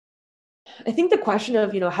I think the question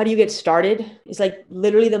of, how do you get started is like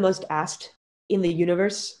literally the most asked in the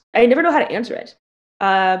universe. I never know how to answer it.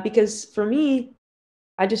 Because for me,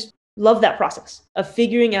 I just love that process of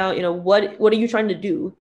figuring out, what are you trying to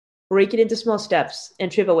do, break it into small steps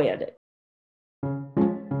and chip away at it.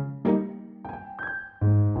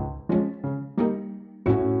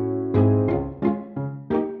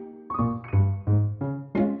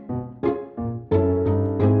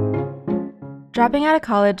 Dropping out of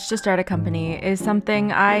college to start a company is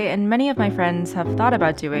something I and many of my friends have thought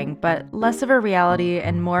about doing, but less of a reality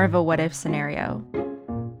and more of a what if scenario.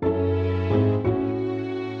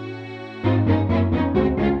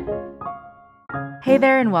 Hey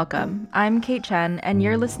there and welcome. I'm Kate Chen, and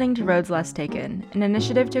you're listening to Roads Less Taken, an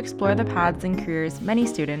initiative to explore the paths and careers many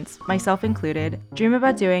students, myself included, dream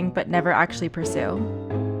about doing but never actually pursue.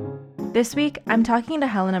 This week, I'm talking to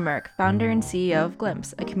Helena Merk, founder and CEO of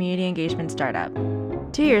Glimpse, a community engagement startup.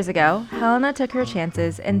 2 years ago, Helena took her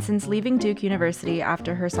chances, and since leaving Duke University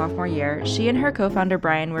after her sophomore year, she and her co-founder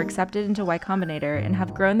Brian were accepted into Y Combinator and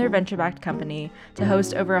have grown their venture-backed company to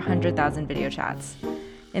host over 100,000 video chats.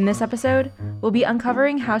 In this episode, we'll be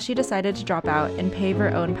uncovering how she decided to drop out and pave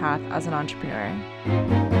her own path as an entrepreneur.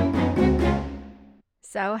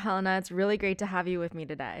 So, Helena, it's really great to have you with me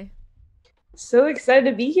today. So excited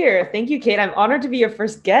to be here. Thank you, Kate. I'm honored to be your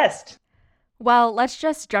first guest. Well, let's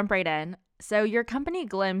just jump right in. So, your company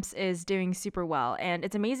Glimpse is doing super well, and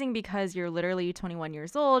it's amazing because you're literally 21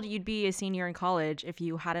 years old. You'd be a senior in college if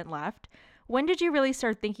you hadn't left. When did you really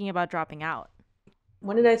start thinking about dropping out?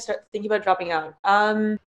 When did I start thinking about dropping out?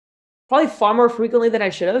 Probably far more frequently than I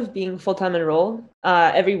should have, being full-time enrolled.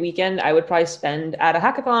 Every weekend, I would probably spend at a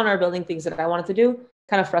hackathon or building things that I wanted to do.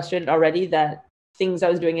 Kind of frustrated already that things I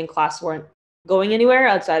was doing in class weren't going anywhere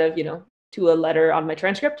outside of, to a letter on my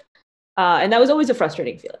transcript. And that was always a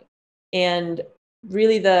frustrating feeling. And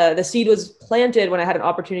really, the seed was planted when I had an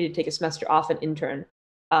opportunity to take a semester off and intern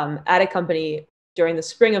at a company during the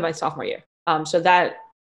spring of my sophomore year. So that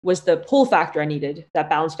was the pull factor I needed that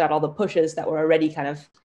balanced out all the pushes that were already kind of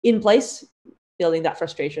in place, building that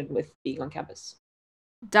frustration with being on campus.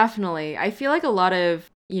 Definitely. I feel like a lot of,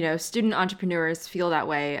 student entrepreneurs feel that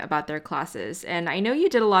way about their classes. And I know you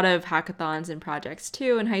did a lot of hackathons and projects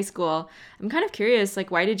too in high school. I'm kind of curious,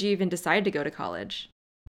 like, why did you even decide to go to college?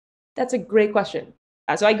 That's a great question.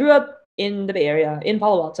 So I grew up in the Bay Area, in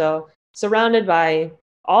Palo Alto, surrounded by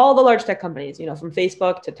all the large tech companies, from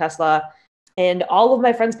Facebook to Tesla, and all of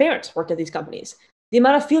my friends' parents worked at these companies. The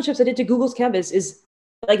amount of field trips I did to Google's campus is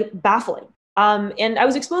like baffling. And I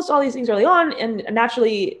was exposed to all these things early on, and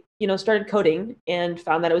naturally, started coding and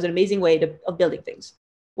found that it was an amazing way of building things.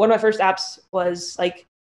 One of my first apps was like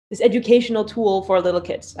this educational tool for little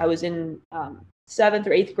kids. I was in seventh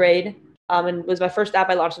or eighth grade, and it was my first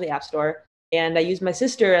app I launched in the App Store. And I used my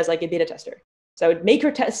sister as like a beta tester. So I would make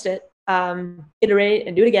her test it, iterate,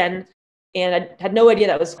 and do it again. And I had no idea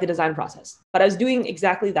that was the design process. But I was doing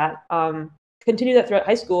exactly that. Continued that throughout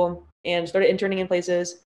high school and started interning in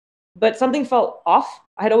places. But something felt off.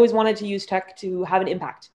 I had always wanted to use tech to have an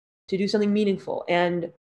impact, to do something meaningful.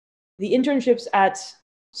 And the internships at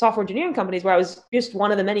software engineering companies, where I was just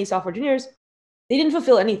one of the many software engineers, they didn't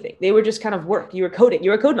fulfill anything. They were just kind of work. You were coding.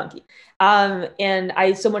 You were a code monkey. And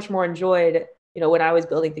I so much more enjoyed, when I was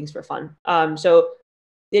building things for fun. So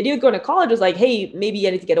the idea of going to college was like, hey, maybe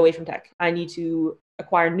I need to get away from tech. I need to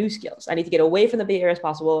acquire new skills. I need to get away from the Bay Area as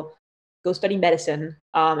possible, go study medicine.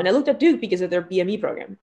 And I looked at Duke because of their BME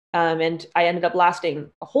program. And I ended up lasting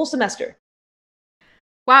a whole semester.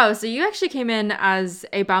 Wow, so you actually came in as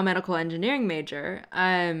a biomedical engineering major.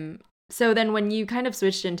 So then when you kind of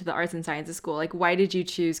switched into the arts and sciences school, like why did you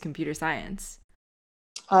choose computer science?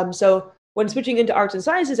 So when switching into arts and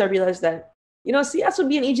sciences, I realized that, CS would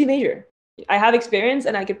be an easy major. I have experience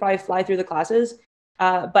and I could probably fly through the classes,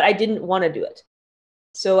 but I didn't want to do it.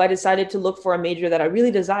 So I decided to look for a major that I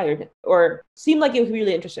really desired or seemed like it would be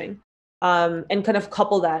really interesting, and kind of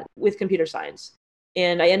couple that with computer science.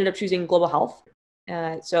 And I ended up choosing global health.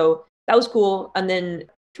 So that was cool. And then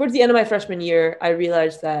towards the end of my freshman year, I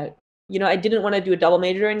realized that, I didn't want to do a double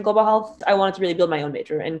major in global health. I wanted to really build my own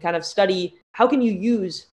major and kind of study how can you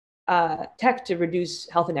use tech to reduce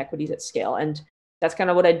health inequities at scale. And that's kind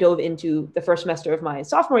of what I dove into the first semester of my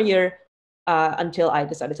sophomore year, until I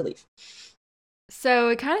decided to leave. So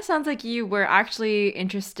it kind of sounds like you were actually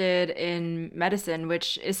interested in medicine,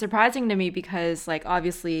 which is surprising to me because, like,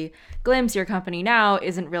 obviously, Glimpse, your company now,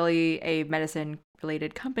 isn't really a medicine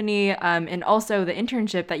related company. And also, the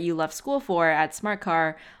internship that you left school for at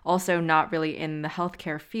SmartCar, also not really in the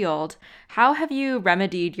healthcare field. How have you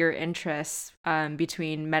remedied your interests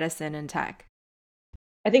between medicine and tech?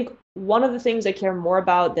 I think one of the things I care more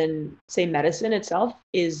about than, say, medicine itself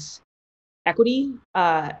is equity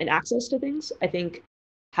and access to things. I think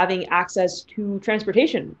having access to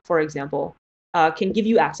transportation, for example, can give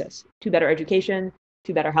you access to better education,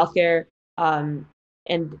 to better healthcare,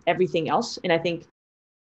 and everything else. And I think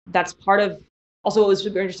that's part of also what was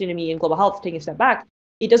super interesting to me in global health, taking a step back.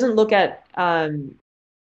 It doesn't look at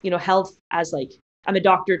health as like I'm a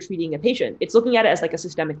doctor treating a patient. It's looking at it as like a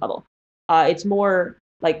systemic level. It's more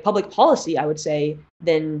like public policy, I would say,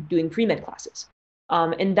 than doing pre-med classes.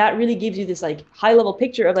 And that really gives you this like high level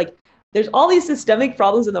picture of like there's all these systemic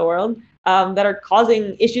problems in the world that are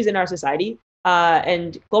causing issues in our society.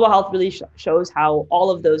 And global health really shows how all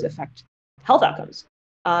of those affect health outcomes.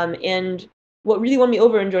 And what really won me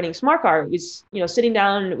over in joining SmartCar was, sitting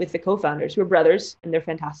down with the co-founders who are brothers and they're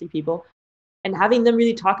fantastic people, and having them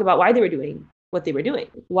really talk about why they were doing what they were doing,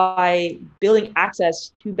 why building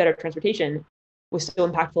access to better transportation was so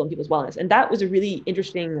impactful in people's wellness. And that was a really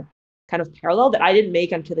interesting kind of parallel that I didn't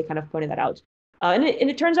make until they kind of pointed that out. And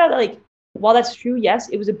it turns out that, like, while that's true, yes,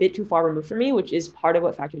 it was a bit too far removed for me, which is part of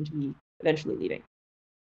what factored into me eventually leaving.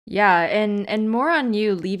 Yeah, and more on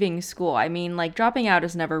you leaving school. I mean, like dropping out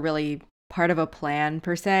is never really part of a plan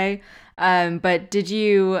per se. But did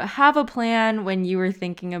you have a plan when you were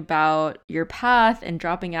thinking about your path and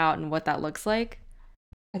dropping out and what that looks like?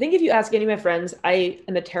 I think if you ask any of my friends, I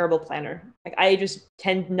am a terrible planner. Like, I just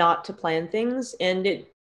tend not to plan things, and it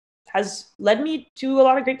has led me to a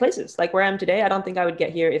lot of great places. Like where I am today, I don't think I would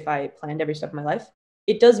get here if I planned every step of my life.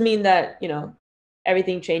 It does mean that,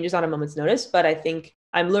 everything changes on a moment's notice, but I think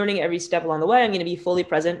I'm learning every step along the way. I'm going to be fully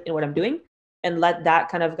present in what I'm doing and let that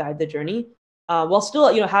kind of guide the journey, while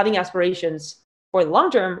still, having aspirations for the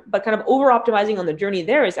long term, but kind of over optimizing on the journey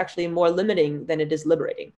there is actually more limiting than it is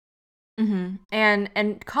liberating.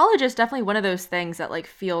 And college is definitely one of those things that like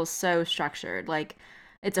feels so structured. Like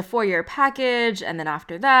it's a 4-year package, and then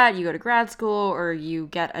after that you go to grad school or you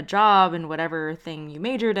get a job in whatever thing you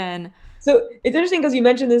majored in. So it's interesting because you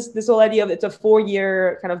mentioned this whole idea of it's a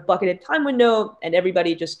 4-year kind of bucketed time window, and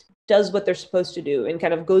everybody just does what they're supposed to do and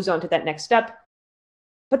kind of goes on to that next step.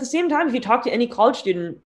 But at the same time, if you talk to any college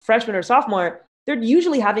student, freshman or sophomore, they're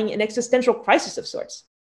usually having an existential crisis of sorts.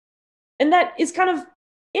 And that is kind of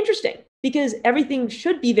interesting because everything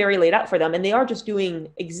should be very laid out for them, and they are just doing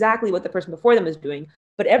exactly what the person before them is doing.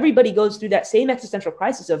 But everybody goes through that same existential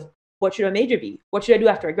crisis of what should a major be? What should I do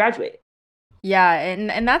after I graduate? Yeah,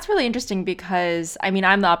 and that's really interesting because I mean,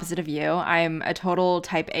 I'm the opposite of you. I'm a total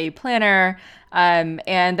type A planner. And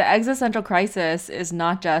the existential crisis is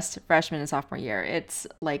not just freshman and sophomore year. It's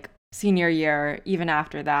like senior year, even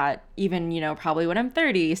after that, even, probably when I'm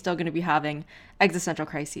 30, still going to be having existential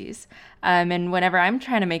crises. And whenever I'm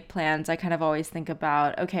trying to make plans, I kind of always think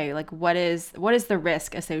about, okay, like what is the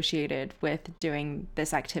risk associated with doing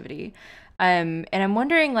this activity? And I'm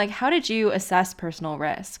wondering, like, how did you assess personal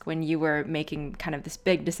risk when you were making kind of this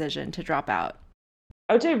big decision to drop out?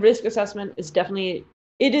 I would say risk assessment is definitely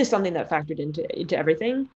it is something that factored into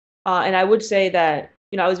everything. And I would say that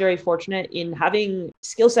I was very fortunate in having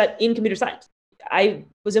skill set in computer science. I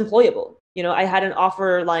was employable. I had an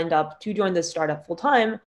offer lined up to join this startup full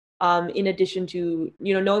time. In addition to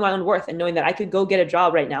knowing my own worth and knowing that I could go get a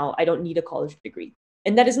job right now, I don't need a college degree,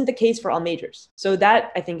 and that isn't the case for all majors. So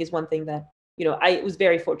that I think is one thing that I was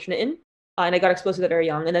very fortunate in, and I got exposed to that very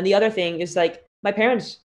young. And then the other thing is like my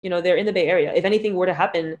parents, they're in the Bay Area. If anything were to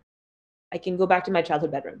happen, I can go back to my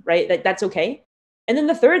childhood bedroom, right? That's okay. And then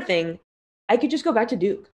the third thing, I could just go back to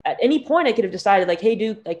Duke. At any point, I could have decided like, hey,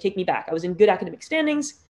 Duke, like take me back. I was in good academic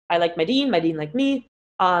standings. I liked my dean liked me,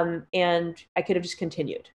 and I could have just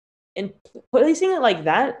continued. And placing it like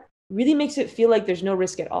that really makes it feel like there's no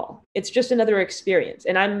risk at all. It's just another experience.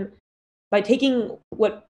 And by taking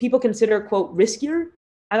what people consider, quote, riskier,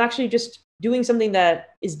 I'm actually just doing something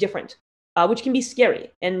that is different, which can be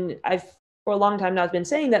scary. And I've, for a long time now, been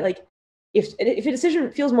saying that, like, if a decision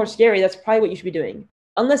feels more scary, that's probably what you should be doing,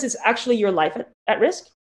 unless it's actually your life at risk.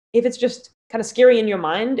 If it's just kind of scary in your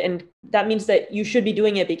mind, and that means that you should be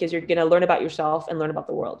doing it because you're going to learn about yourself and learn about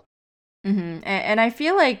the world. And I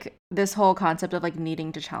feel like this whole concept of like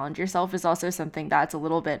needing to challenge yourself is also something that's a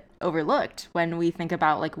little bit overlooked when we think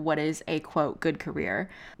about like what is a quote good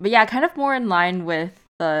career. But yeah, kind of more in line with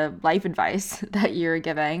the life advice that you're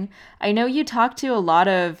giving. I know you talked to a lot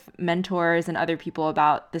of mentors and other people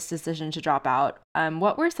about this decision to drop out.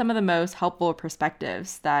 What were some of the most helpful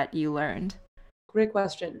perspectives that you learned? Great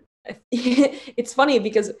question. It's funny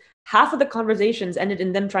because half of the conversations ended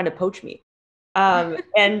in them trying to poach me.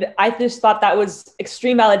 And I just thought that was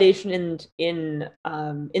extreme validation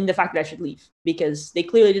in the fact that I should leave, because they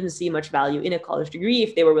clearly didn't see much value in a college degree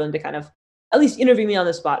if they were willing to kind of at least interview me on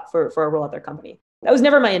the spot for a role at their company. That was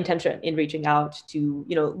never my intention in reaching out to,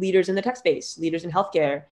 leaders in the tech space, leaders in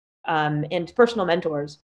healthcare, and personal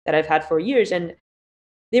mentors that I've had for years. And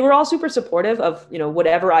they were all super supportive of,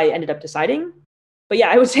 whatever I ended up deciding. But yeah,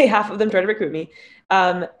 I would say half of them tried to recruit me.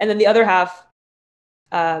 And then the other half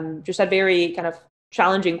just had very kind of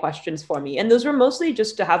challenging questions for me. And those were mostly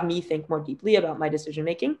just to have me think more deeply about my decision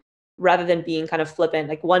making rather than being kind of flippant.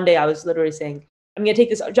 Like one day I was literally saying, I'm going to take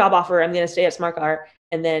this job offer. I'm going to stay at SmartCar.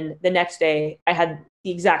 And then the next day I had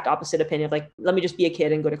the exact opposite opinion of like, let me just be a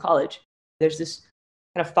kid and go to college. There's this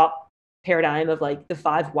kind of thought paradigm of like the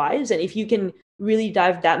 5 whys. And if you can really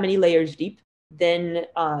dive that many layers deep, then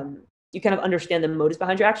you kind of understand the motives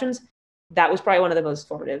behind your actions. That was probably one of the most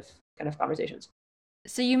formative kind of conversations.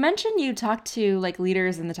 So you mentioned you talked to like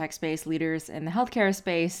leaders in the tech space, leaders in the healthcare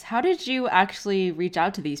space. How did you actually reach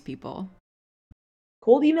out to these people?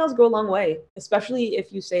 Cold emails go a long way, especially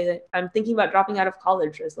if you say that I'm thinking about dropping out of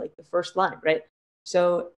college as like the first line, right?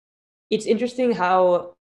 So it's interesting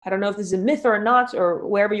how, I don't know if this is a myth or not, or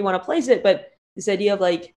wherever you want to place it, but this idea of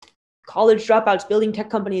like college dropouts building tech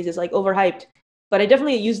companies is like overhyped. But I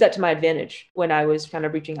definitely used that to my advantage when I was kind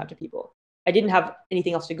of reaching out to people. I didn't have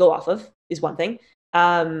anything else to go off of, is one thing.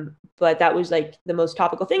 But that was like the most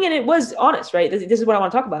topical thing. And it was honest, right? This is what I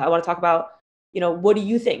want to talk about. I want to talk about, what do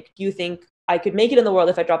you think? Do you think I could make it in the world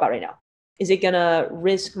if I drop out right now? Is it going to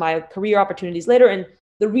risk my career opportunities later? And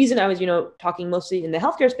the reason I was, talking mostly in the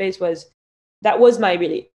healthcare space was that was my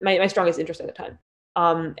strongest interest at the time.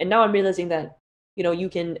 And now I'm realizing that, you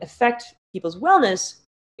can affect people's wellness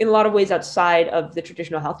in a lot of ways outside of the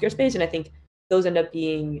traditional healthcare space. And I think those end up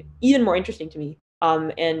being even more interesting to me.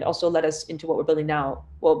 And also led us into what we're building now.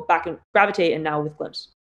 Well, back in Gravitate and now with Glimpse.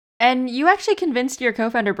 And you actually convinced your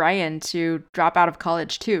co-founder Brian to drop out of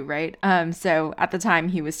college too, right? So at the time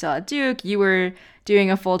he was still at Duke, you were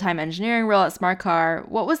doing a full-time engineering role at SmartCar.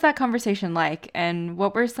 What was that conversation like? And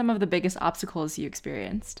what were some of the biggest obstacles you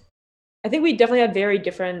experienced? I think we definitely had very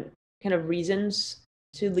different kind of reasons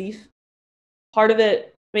to leave. Part of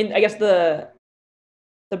it, I guess the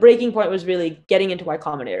breaking point was really getting into Y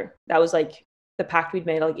Combinator. That was like the pact we'd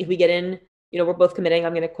made. Like if we get in, we're both committing,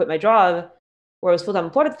 I'm going to quit my job where I was full-time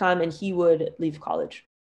employed at the time, and he would leave college.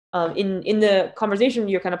 In the conversation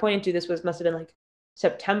you're kind of pointing to, this must have been like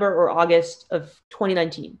September or August of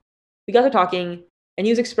 2019. We got to talking, and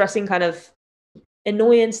he was expressing kind of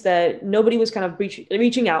annoyance that nobody was kind of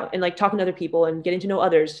reaching out and like talking to other people and getting to know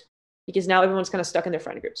others, because now everyone's kind of stuck in their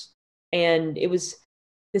friend groups. And it was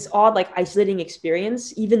this odd, like isolating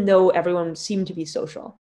experience, even though everyone seemed to be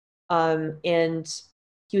social. And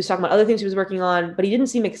he was talking about other things he was working on, but he didn't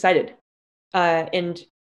seem excited. And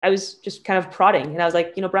I was just kind of prodding, and I was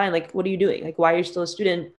like, Brian, like, what are you doing? Like, why are you still a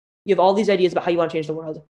student? You have all these ideas about how you want to change the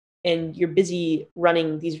world, and you're busy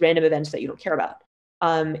running these random events that you don't care about.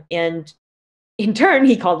 And in turn,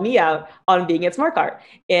 he called me out on being at SmartCar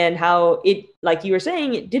and how it, like you were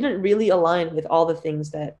saying, it didn't really align with all the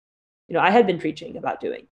things that, I had been preaching about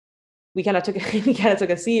doing. We kind of took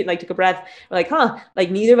a seat, like took a breath. We're like,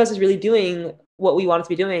 like neither of us is really doing what we want to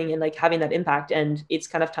be doing and like having that impact. And it's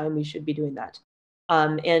kind of time we should be doing that.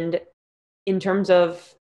 And in terms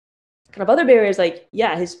of kind of other barriers, like,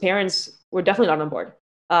 yeah, his parents were definitely not on board.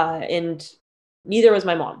 And neither was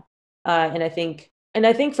my mom. And I think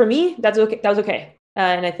for me, that's okay. That was okay.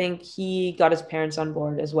 And I think he got his parents on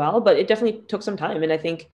board as well, but it definitely took some time. And I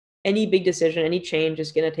think any big decision, any change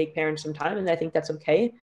is going to take parents some time. And I think that's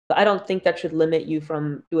okay. But I don't think that should limit you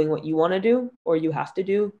from doing what you want to do or you have to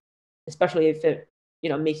do, especially if it,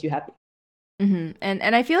 makes you happy. Mm-hmm.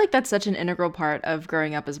 And I feel like that's such an integral part of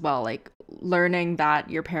growing up as well, like learning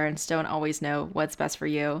that your parents don't always know what's best for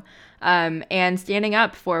you, and standing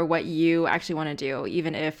up for what you actually want to do,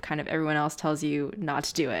 even if kind of everyone else tells you not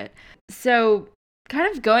to do it. So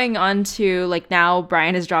kind of going on to like now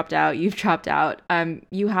Brian has dropped out, you've dropped out,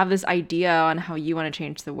 you have this idea on how you want to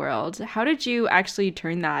change the world. How did you actually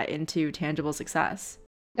turn that into tangible success?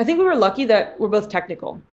 I think we were lucky that we're both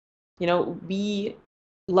technical. We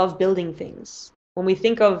love building things. When we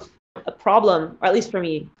think of a problem, or at least for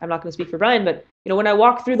me, I'm not going to speak for Brian, but when I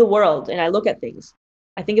walk through the world and I look at things,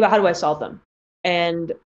 I think about how do I solve them.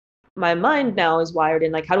 And my mind now is wired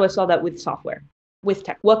in like, how do I solve that with software, with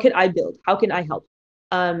tech? What can I build? How can I help?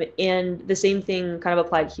 And the same thing kind of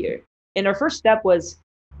applied here. And our first step was,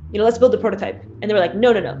 let's build a prototype. And they were like,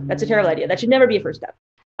 no, that's a terrible idea. That should never be a first step.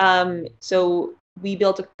 So we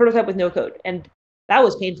built a prototype with no code. And that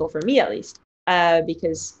was painful for me, at least,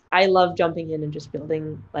 because I love jumping in and just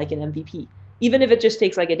building like an MVP, even if it just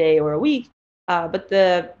takes like a day or a week. But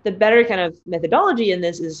the better kind of methodology in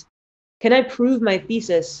this is, can I prove my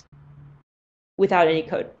thesis without any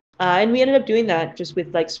code? And we ended up doing that just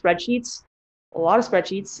with like spreadsheets, a lot of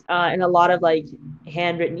spreadsheets, and a lot of like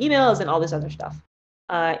handwritten emails and all this other stuff.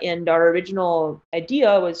 And our original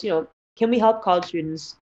idea was, can we help college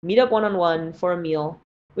students meet up one-on-one for a meal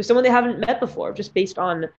with someone they haven't met before, just based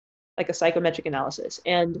on like a psychometric analysis?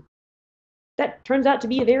 And that turns out to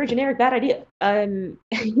be a very generic bad idea.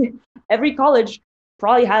 Every college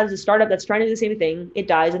probably has a startup that's trying to do the same thing. It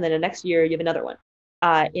dies, and then the next year you have another one.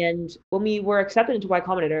 And when we were accepted into Y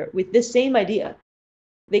Combinator with this same idea,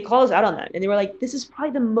 they called us out on that. And they were like, this is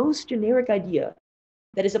probably the most generic idea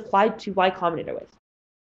that is applied to Y Combinator with.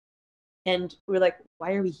 And we were like,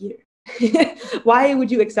 why are we here? Why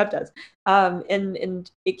would you accept us?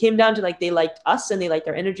 And it came down to like, they liked us and they liked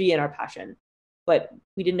our energy and our passion, but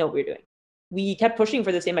we didn't know what we were doing. We kept pushing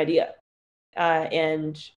for the same idea.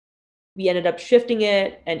 And we ended up shifting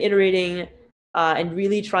it and iterating and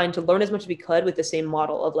really trying to learn as much as we could with the same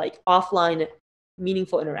model of like offline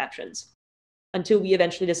meaningful interactions, until we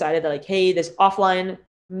eventually decided that like, hey, this offline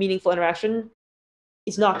meaningful interaction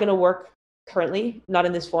is not going to work currently, not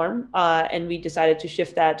in this form. And we decided to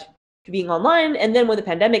shift that to being online. And then when the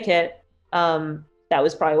pandemic hit, that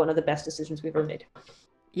was probably one of the best decisions we've ever made.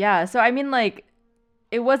 Yeah. So, I mean, like,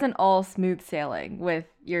 it wasn't all smooth sailing with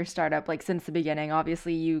your startup, like since the beginning.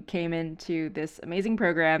 Obviously, you came into this amazing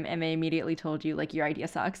program and they immediately told you like your idea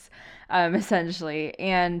sucks, essentially.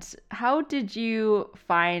 And how did you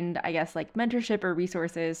find, I guess, like mentorship or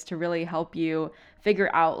resources to really help you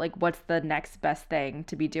figure out like what's the next best thing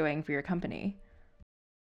to be doing for your company?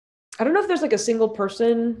 I don't know if there's like a single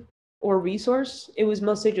person or resource. It was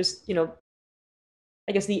mostly just,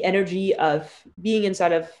 I guess the energy of being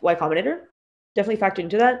inside of Y Combinator definitely factored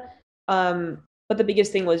into that. But the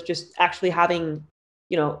biggest thing was just actually having,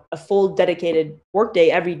 a full dedicated workday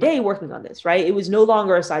every day working on this, right? It was no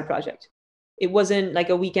longer a side project. It wasn't like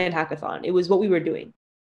a weekend hackathon. It was what we were doing.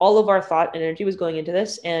 All of our thought and energy was going into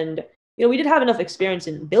this. And, we did have enough experience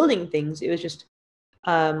in building things. It was just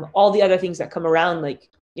all the other things that come around, like,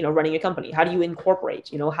 running a company. How do you incorporate?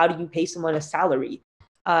 How do you pay someone a salary?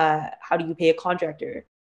 How do you pay a contractor?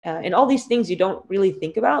 And all these things you don't really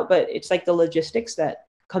think about, but it's like the logistics that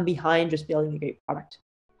come behind just building a great product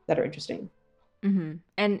that are interesting. Mm-hmm.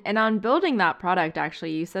 And on building that product,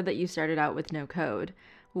 actually, you said that you started out with no code.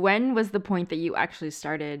 When was the point that you actually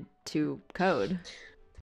started to code?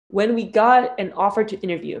 When we got an offer to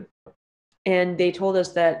interview, and they told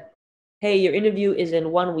us that, hey, your interview is in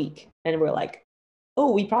 1 week, and we're like,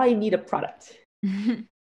 oh, we probably need a product.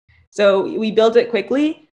 So we built it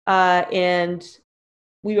quickly, and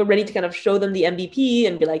we were ready to kind of show them the MVP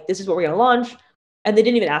and be like, this is what we're going to launch. And they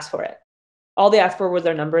didn't even ask for it. All they asked for was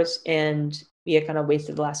their numbers. And we had kind of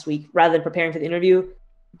wasted the last week rather than preparing for the interview,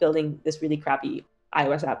 building this really crappy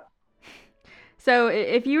iOS app. So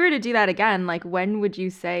if you were to do that again, like when would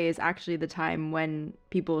you say is actually the time when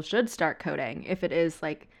people should start coding, if it is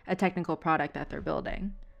like a technical product that they're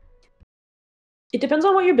building? It depends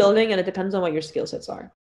on what you're building and it depends on what your skill sets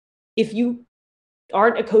are. If you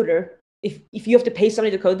aren't a coder, if you have to pay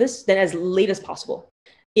somebody to code this, then as late as possible.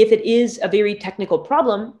 If it is a very technical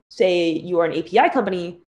problem, say you are an API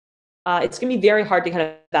company, it's going to be very hard to kind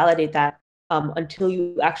of validate that until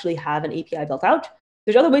you actually have an API built out.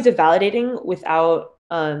 There's other ways of validating without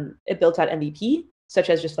a built out MVP, such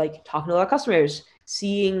as just like talking to our customers,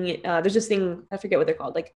 seeing, there's this thing, I forget what they're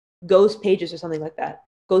called, like ghost pages or something like that,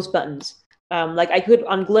 ghost buttons. Like I could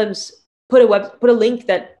on Glimpse put a link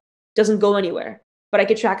that doesn't go anywhere, but I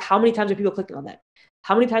could track how many times are people clicking on that.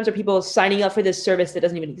 How many times are people signing up for this service that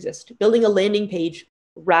doesn't even exist? Building a landing page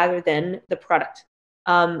rather than the product.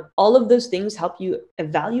 All of those things help you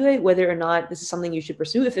evaluate whether or not this is something you should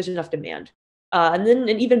pursue if there's enough demand. And then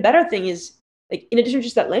an even better thing is, like, in addition to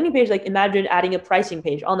just that landing page, like imagine adding a pricing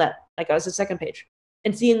page on that, like as a second page,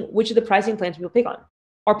 and seeing which of the pricing plans people pick on.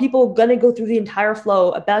 Are people gonna go through the entire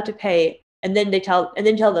flow, about to pay, and then tell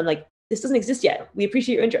them like, this doesn't exist yet. We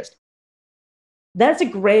appreciate your interest. That's a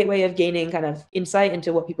great way of gaining kind of insight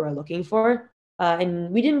into what people are looking for.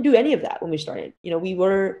 And we didn't do any of that when we started. We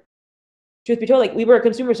were, truth be told, like we were a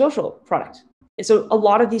consumer social product. And so a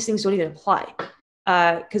lot of these things don't even apply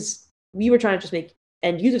because we were trying to just make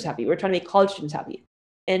end users happy. We were trying to make college students happy.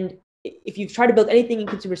 And if you try to build anything in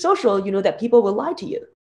consumer social, you know that people will lie to you.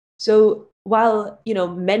 So while,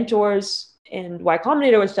 mentors and Y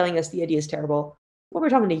Combinator was telling us the idea is terrible, when we're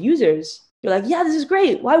talking to users, they're like, yeah, this is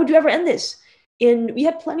great. Why would you ever end this? And we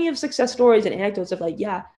had plenty of success stories and anecdotes of like,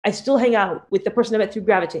 yeah, I still hang out with the person I met through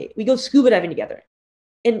Gravitate. We go scuba diving together.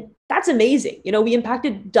 And that's amazing. We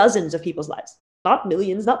impacted dozens of people's lives, not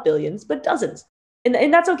millions, not billions, but dozens.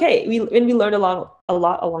 And that's okay. We learned a lot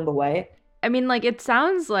along the way. I mean, like, it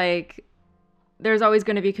sounds like there's always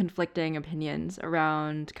going to be conflicting opinions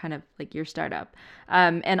around kind of like your startup.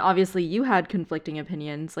 And obviously you had conflicting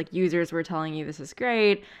opinions, like users were telling you this is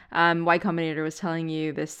great. Y Combinator was telling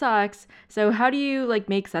you this sucks. So how do you like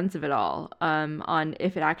make sense of it all on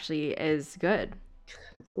if it actually is good?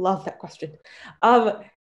 Love that question.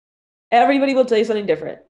 Everybody will tell you something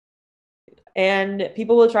different. And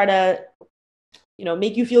people will try to,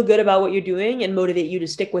 make you feel good about what you're doing and motivate you to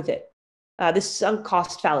stick with it. This sunk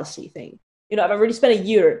cost fallacy thing. I've already spent a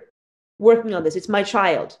year working on this. It's my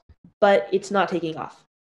child, but it's not taking off.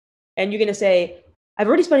 And you're going to say, I've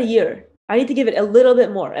already spent a year. I need to give it a little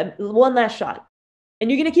bit more, one last shot.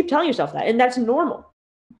 And you're going to keep telling yourself that. And that's normal.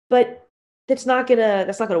 But that's not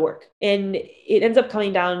gonna work. And it ends up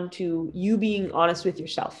coming down to you being honest with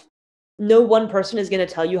yourself. No one person is going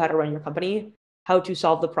to tell you how to run your company, how to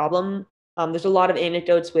solve the problem. There's a lot of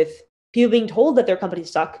anecdotes with people being told that their companies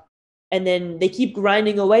suck, and then they keep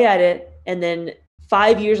grinding away at it, and then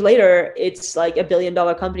 5 years later, it's like $1 billion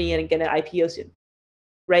company and going to IPO soon,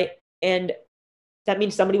 right? And that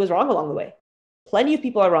means somebody was wrong along the way. Plenty of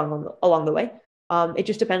people are wrong along the way. It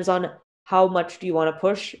just depends on how much do you want to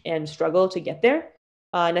push and struggle to get there.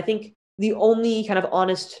 And I think the only kind of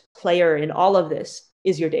honest player in all of this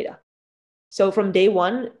is your data. So from day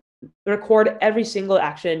one, record every single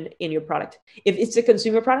action in your product. If it's a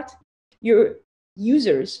consumer product, your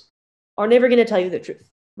users are never going to tell you the truth,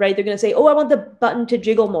 right? They're going to say, oh, I want the button to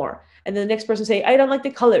jiggle more. And then the next person say, I don't like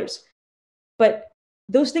the colors. But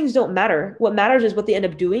those things don't matter. What matters is what they end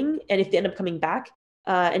up doing, and if they end up coming back,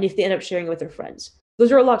 and if they end up sharing it with their friends.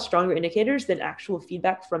 Those are a lot stronger indicators than actual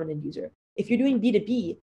feedback from an end user. If you're doing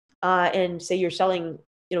B2B, and say you're selling,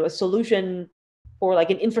 a solution for like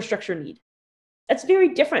an infrastructure need, that's very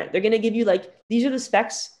different. They're going to give you like, these are the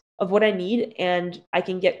specs of what I need, and I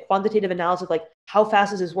can get quantitative analysis of like, how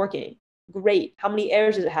fast is this working? Great. How many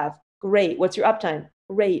errors does it have? Great. What's your uptime?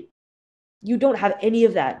 Great. You don't have any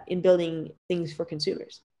of that in building things for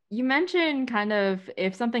consumers. You mentioned kind of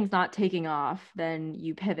if something's not taking off, then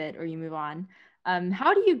you pivot or you move on.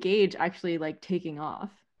 How do you gauge actually like taking off?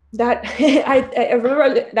 That I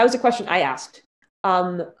remember that was a question I asked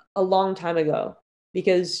a long time ago,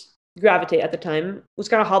 because Gravitate at the time was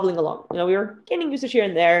kind of hobbling along. We were getting usage here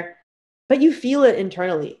and there, but you feel it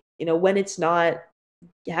internally, when it's not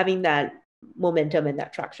having that momentum and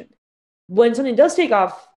that traction. When something does take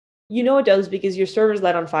off, it does because your server's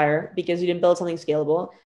light on fire because you didn't build something scalable.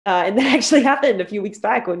 And that actually happened a few weeks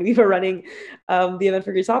back when we were running the event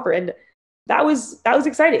for Grace Hopper. And that was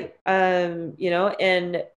exciting.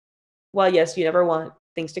 And while yes, you never want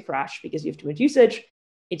things to crash because you have too much usage,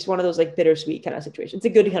 it's one of those like bittersweet kind of situations. It's a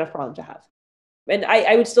good kind of problem to have. And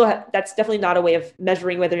I would still have, that's definitely not a way of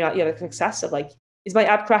measuring whether or not you have a success of like, is my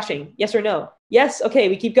app crashing? Yes or no? Yes. Okay,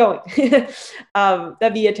 we keep going.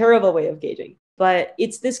 That'd be a terrible way of gauging. But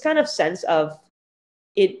it's this kind of sense of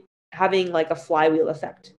it having like a flywheel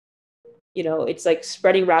effect. It's like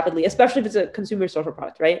spreading rapidly, especially if it's a consumer social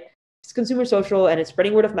product, right? If it's consumer social and it's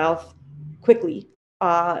spreading word of mouth quickly,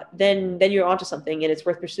 then you're onto something and it's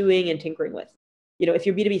worth pursuing and tinkering with. If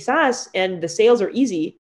you're B2B SaaS and the sales are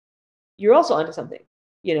easy, you're also onto something,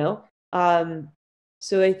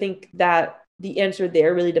 So I think that the answer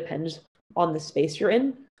there really depends on the space you're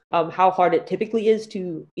in, how hard it typically is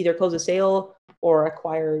to either close a sale or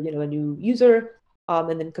acquire, a new user,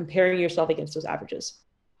 and then comparing yourself against those averages.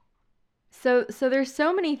 So there's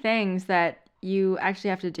so many things that you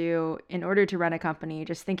actually have to do in order to run a company,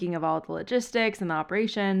 just thinking of all the logistics and the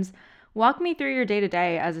operations. Walk me through your day to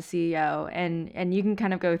day as a CEO, and you can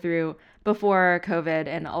kind of go through before COVID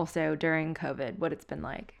and also during COVID, what it's been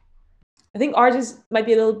like. I think ours might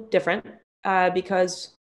be a little different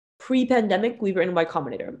because pre-pandemic, we were in Y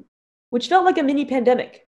Combinator, which felt like a mini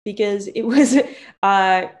pandemic because it was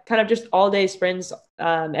kind of just all day sprints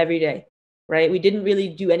every day, right? We didn't really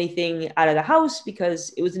do anything out of the house because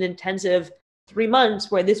it was an intensive 3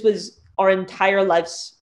 months where this was our entire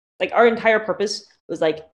lives. Like our entire purpose was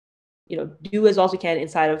like, do as well as we can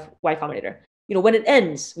inside of Y Combinator. When it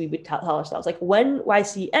ends, we would tell ourselves like when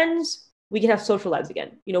YC ends, we can have social lives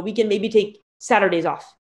again. We can maybe take Saturdays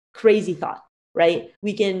off. Crazy thought, right?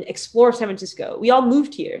 We can explore San Francisco. We all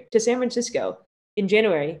moved here to San Francisco in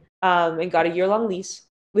January and got a year-long lease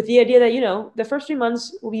with the idea that, the first 3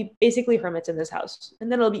 months will be basically hermits in this house,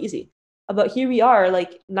 and then it'll be easy. But here we are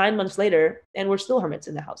like 9 months later, and we're still hermits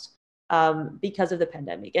in the house because of the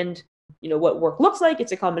pandemic. And, what work looks like,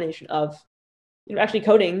 it's a combination of, actually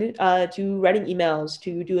coding to writing emails,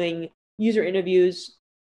 to doing user interviews,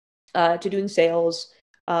 to doing sales,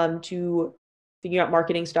 to figuring out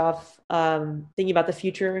marketing stuff, thinking about the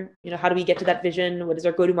future. How do we get to that vision? What is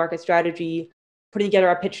our go-to-market strategy? putting together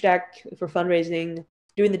our pitch deck for fundraising,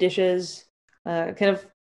 doing the dishes, kind of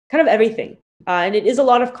everything. And it is a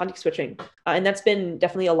lot of context switching, and that's been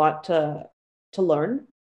definitely a lot to learn.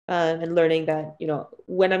 And learning that,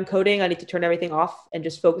 when I'm coding, I need to turn everything off and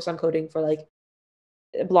just focus on coding for like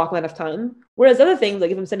a block amount of time. Whereas other things,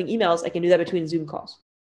 like if I'm sending emails, I can do that between Zoom calls.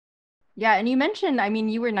 Yeah, and you mentioned, I mean,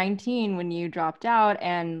 you were 19 when you dropped out,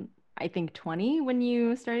 and I think 20 when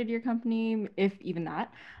you started your company, if even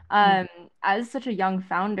that. Um, as such a young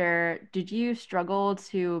founder, did you struggle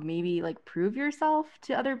to maybe like prove yourself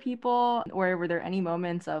to other people, or were there any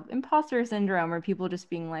moments of imposter syndrome or people just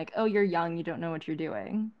being like, "Oh, you're young, you don't know what you're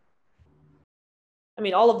doing"? I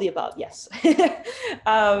mean, all of the above, yes.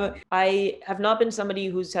 I have not been somebody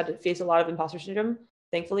who's had to face a lot of imposter syndrome.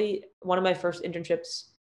 Thankfully, one of my first internships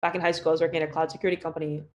back in high school, I was working at a cloud security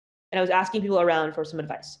company, and I was asking people around for some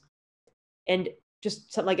advice. And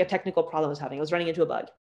just something like a technical problem I was having. I was running into a bug.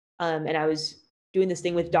 And I was doing this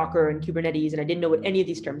thing with Docker and Kubernetes, and I didn't know what any of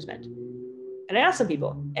these terms meant. And I asked some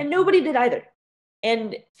people, and nobody did either.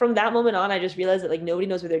 And from that moment on, I just realized that like nobody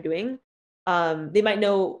knows what they're doing. They might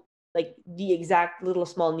know like the exact little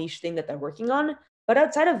small niche thing that they're working on, but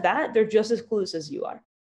outside of that, they're just as clueless as you are.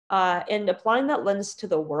 And applying that lens to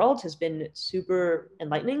the world has been super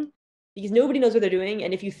enlightening because nobody knows what they're doing.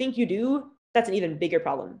 And if you think you do, that's an even bigger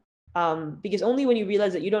problem. Because only when you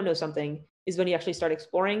realize that you don't know something is when you actually start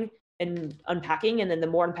exploring and unpacking. And then the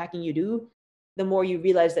more unpacking you do, the more you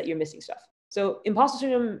realize that you're missing stuff. So imposter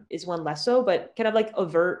syndrome is one less so, but kind of like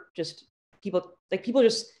avert just people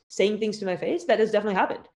just saying things to my face. That has definitely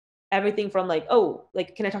happened. Everything from like, oh,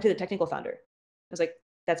 like, can I talk to the technical founder? I was like,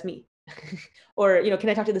 that's me. Or, can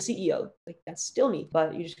I talk to the CEO? Like, that's still me,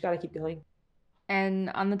 but you just got to keep going. And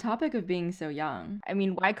on the topic of being so young, I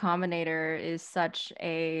mean, Y Combinator is such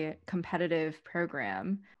a competitive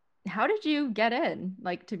program. How did you get in,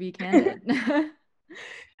 like, to be candid?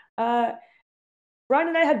 uh, Brian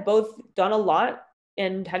and I had both done a lot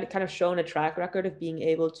and had kind of shown a track record of being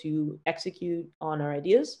able to execute on our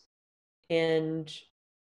ideas. And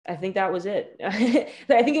I think that was it. I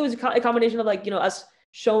think it was a combination of like, us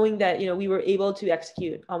showing that, we were able to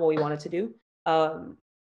execute on what we wanted to do.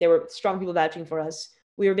 There were strong people vouching for us.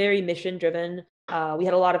 We were very mission driven. We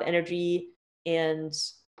had a lot of energy and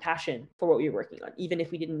passion for what we were working on. Even if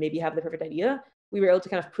we didn't maybe have the perfect idea, we were able to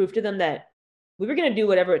kind of prove to them that we were going to do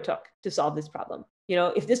whatever it took to solve this problem.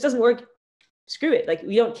 If this doesn't work, screw it. Like,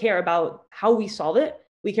 we don't care about how we solve it.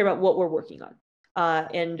 We care about what we're working on.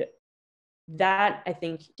 And that, I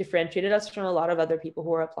think, differentiated us from a lot of other people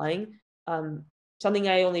who are applying. Something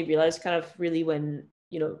I only realized kind of really when,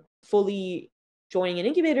 fully joining an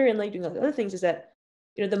incubator and like doing other things is that,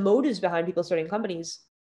 the motives behind people starting companies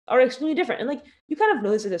are extremely different. And like, you kind of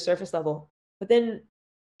know this at the surface level, but then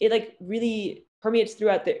it like really permeates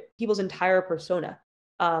throughout people's entire persona.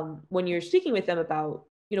 When you're speaking with them about,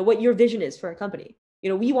 what your vision is for a company,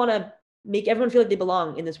 we want to make everyone feel like they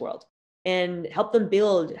belong in this world and help them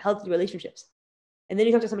build healthy relationships. And then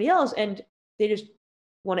you talk to somebody else and they just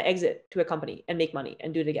want to exit to a company and make money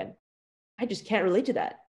and do it again. I just can't relate to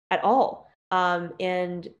that at all.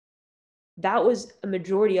 And that was a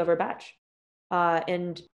majority of our batch.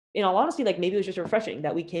 And in all honesty, like, maybe it was just refreshing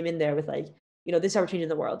that we came in there with like, this is how we're changing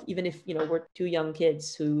the world, even if, we're two young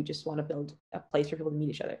kids who just want to build a place for people to meet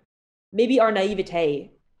each other. Maybe our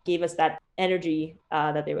naivete gave us that energy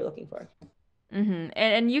that they were looking for.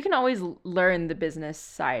 And you can always learn the business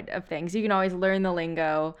side of things. You can always learn the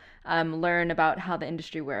lingo, learn about how the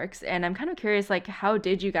industry works. And I'm kind of curious, like, how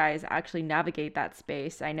did you guys actually navigate that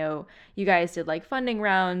space? I know you guys did like funding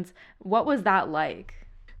rounds. What was that like?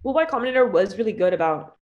 Well, Y Combinator was really good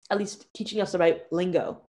about at least teaching us about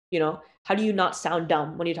lingo. How do you not sound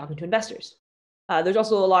dumb when you're talking to investors? There's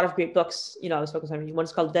also a lot of great books, I was focused on reading.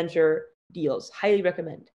 One's called Venture Deals. Highly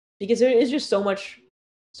recommend, because there is just so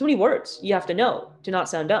many words you have to know to not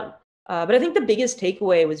sound dumb. But I think the biggest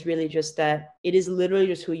takeaway was really just that it is literally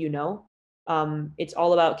just who you know. It's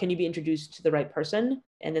all about, can you be introduced to the right person,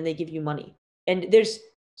 and then they give you money. And there's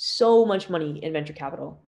so much money in venture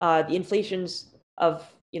capital. The inflations of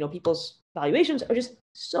people's valuations are just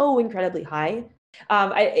so incredibly high.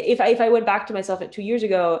 If I went back to myself at 2 years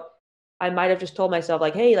ago, I might have just told myself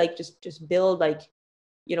like, hey, like just build like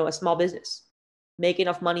a small business, make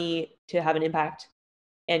enough money to have an impact,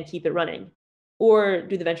 and keep it running, or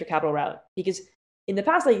do the venture capital route. Because in the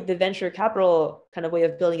past, like, the venture capital kind of way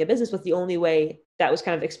of building a business was the only way that was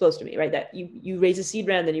kind of exposed to me, right? That you raise a seed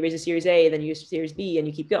round, then you raise a Series A, then you use Series B, and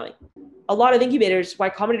you keep going. A lot of incubators, Y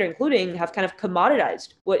Combinator including, have kind of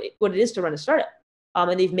commoditized what it is to run a startup.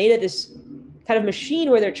 And they've made it this kind of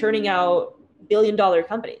machine where they're churning out billion-dollar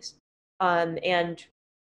companies. And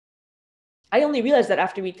I only realized that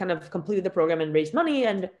after we kind of completed the program and raised money,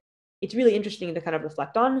 and it's really interesting to kind of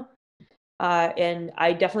reflect on. And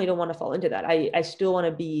I definitely don't want to fall into that. I still want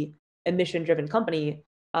to be a mission-driven company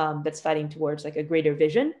that's fighting towards like a greater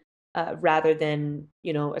vision, rather than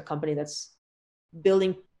a company that's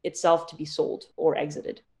building itself to be sold or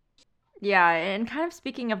exited. Yeah, and kind of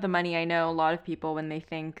speaking of the money, I know a lot of people, when they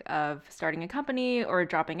think of starting a company or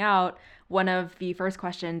dropping out, one of the first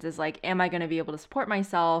questions is like, am I going to be able to support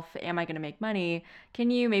myself? Am I going to make money?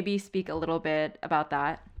 Can you maybe speak a little bit about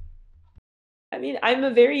that? I mean, I'm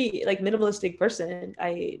a very like minimalistic person.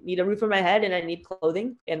 I need a roof over my head and I need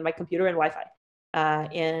clothing and my computer and Wi-Fi,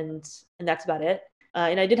 and that's about it.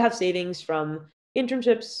 And I did have savings from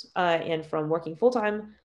internships and from working full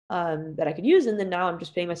time that I could use, and then now I'm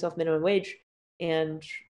just paying myself minimum wage, and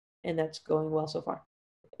that's going well so far.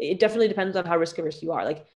 It definitely depends on how risk averse you are,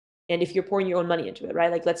 like, and if you're pouring your own money into it,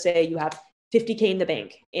 right? Like, let's say you have 50K in the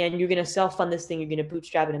bank and you're going to self fund this thing, you're going to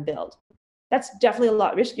bootstrap it and build. That's definitely a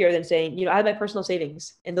lot riskier than saying, I have my personal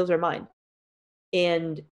savings and those are mine.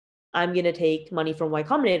 And I'm going to take money from Y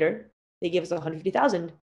Combinator. They give us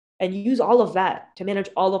 150,000 and use all of that to manage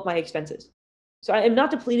all of my expenses. So I am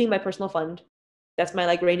not depleting my personal fund. That's my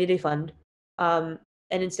like rainy day fund. And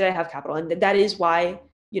instead I have capital. And that is why,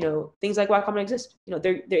 things like Y Combinator exist.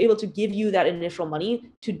 They're able to give you that initial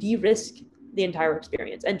money to de-risk the entire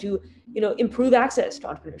experience and to improve access to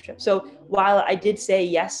entrepreneurship. So while I did say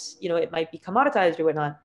yes, it might be commoditized or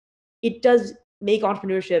whatnot, it does make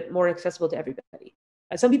entrepreneurship more accessible to everybody.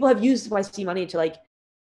 Some people have used YC money to like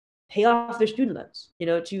pay off their student loans,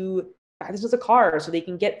 to buy themselves a car so they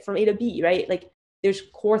can get from A to B, right? Like there's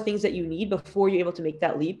core things that you need before you're able to make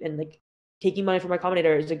that leap, and like taking money from Y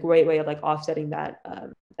Combinator is a great way of like offsetting that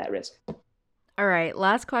risk. All right,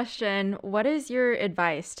 last question. What is your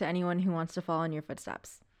advice to anyone who wants to follow in your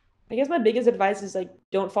footsteps? I guess my biggest advice is like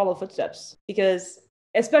don't follow footsteps, because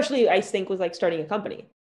especially I think with like starting a company,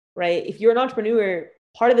 right? If you're an entrepreneur,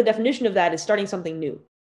 part of the definition of that is starting something new.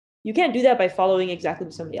 You can't do that by following exactly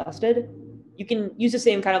what somebody else did. You can use the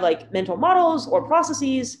same kind of like mental models or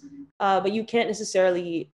processes, but you can't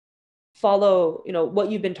necessarily follow, what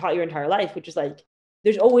you've been taught your entire life, which is like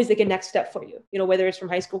there's always like a next step for you. Whether it's from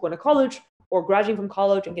high school going to college or graduating from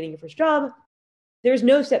college and getting your first job, there's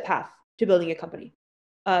no set path to building a company.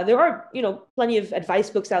 There are, plenty of advice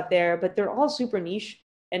books out there, but they're all super niche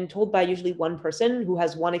and told by usually one person who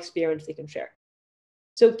has one experience they can share.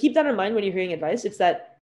 So keep that in mind when you're hearing advice. It's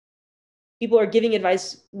that people are giving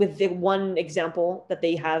advice with the one example that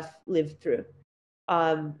they have lived through.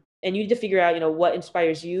 And you need to figure out, what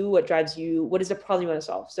inspires you, what drives you, what is the problem you want to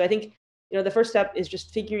solve. So I think, the first step is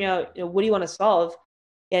just figuring out, what do you want to solve?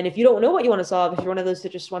 And if you don't know what you want to solve, if you're one of those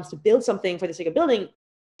that just wants to build something for the sake of building,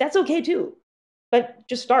 that's okay too. But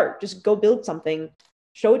just start, just go build something,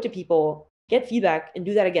 show it to people, get feedback, and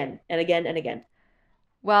do that again and again and again.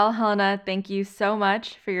 Well, Helena, thank you so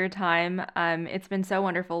much for your time. It's been so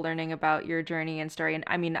wonderful learning about your journey and story. And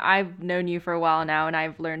I mean, I've known you for a while now and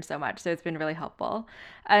I've learned so much. So it's been really helpful.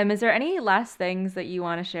 Is there any last things that you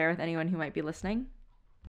want to share with anyone who might be listening?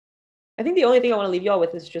 I think the only thing I want to leave you all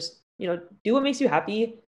with is just, do what makes you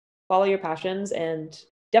happy, follow your passions, and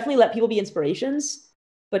definitely let people be inspirations,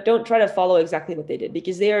 but don't try to follow exactly what they did,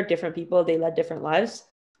 because they are different people. They led different lives,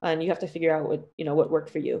 and you have to figure out what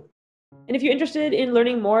worked for you. And if you're interested in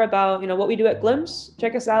learning more about, what we do at Glimpse,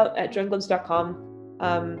 check us out at joinglimpse.com.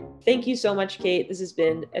 Thank you so much, Kate. This has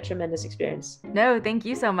been a tremendous experience. No, thank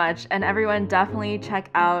you so much. And everyone, definitely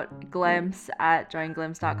check out Glimpse at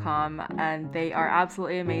joinglimpse.com. And they are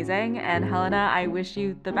absolutely amazing. And Helena, I wish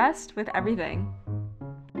you the best with everything.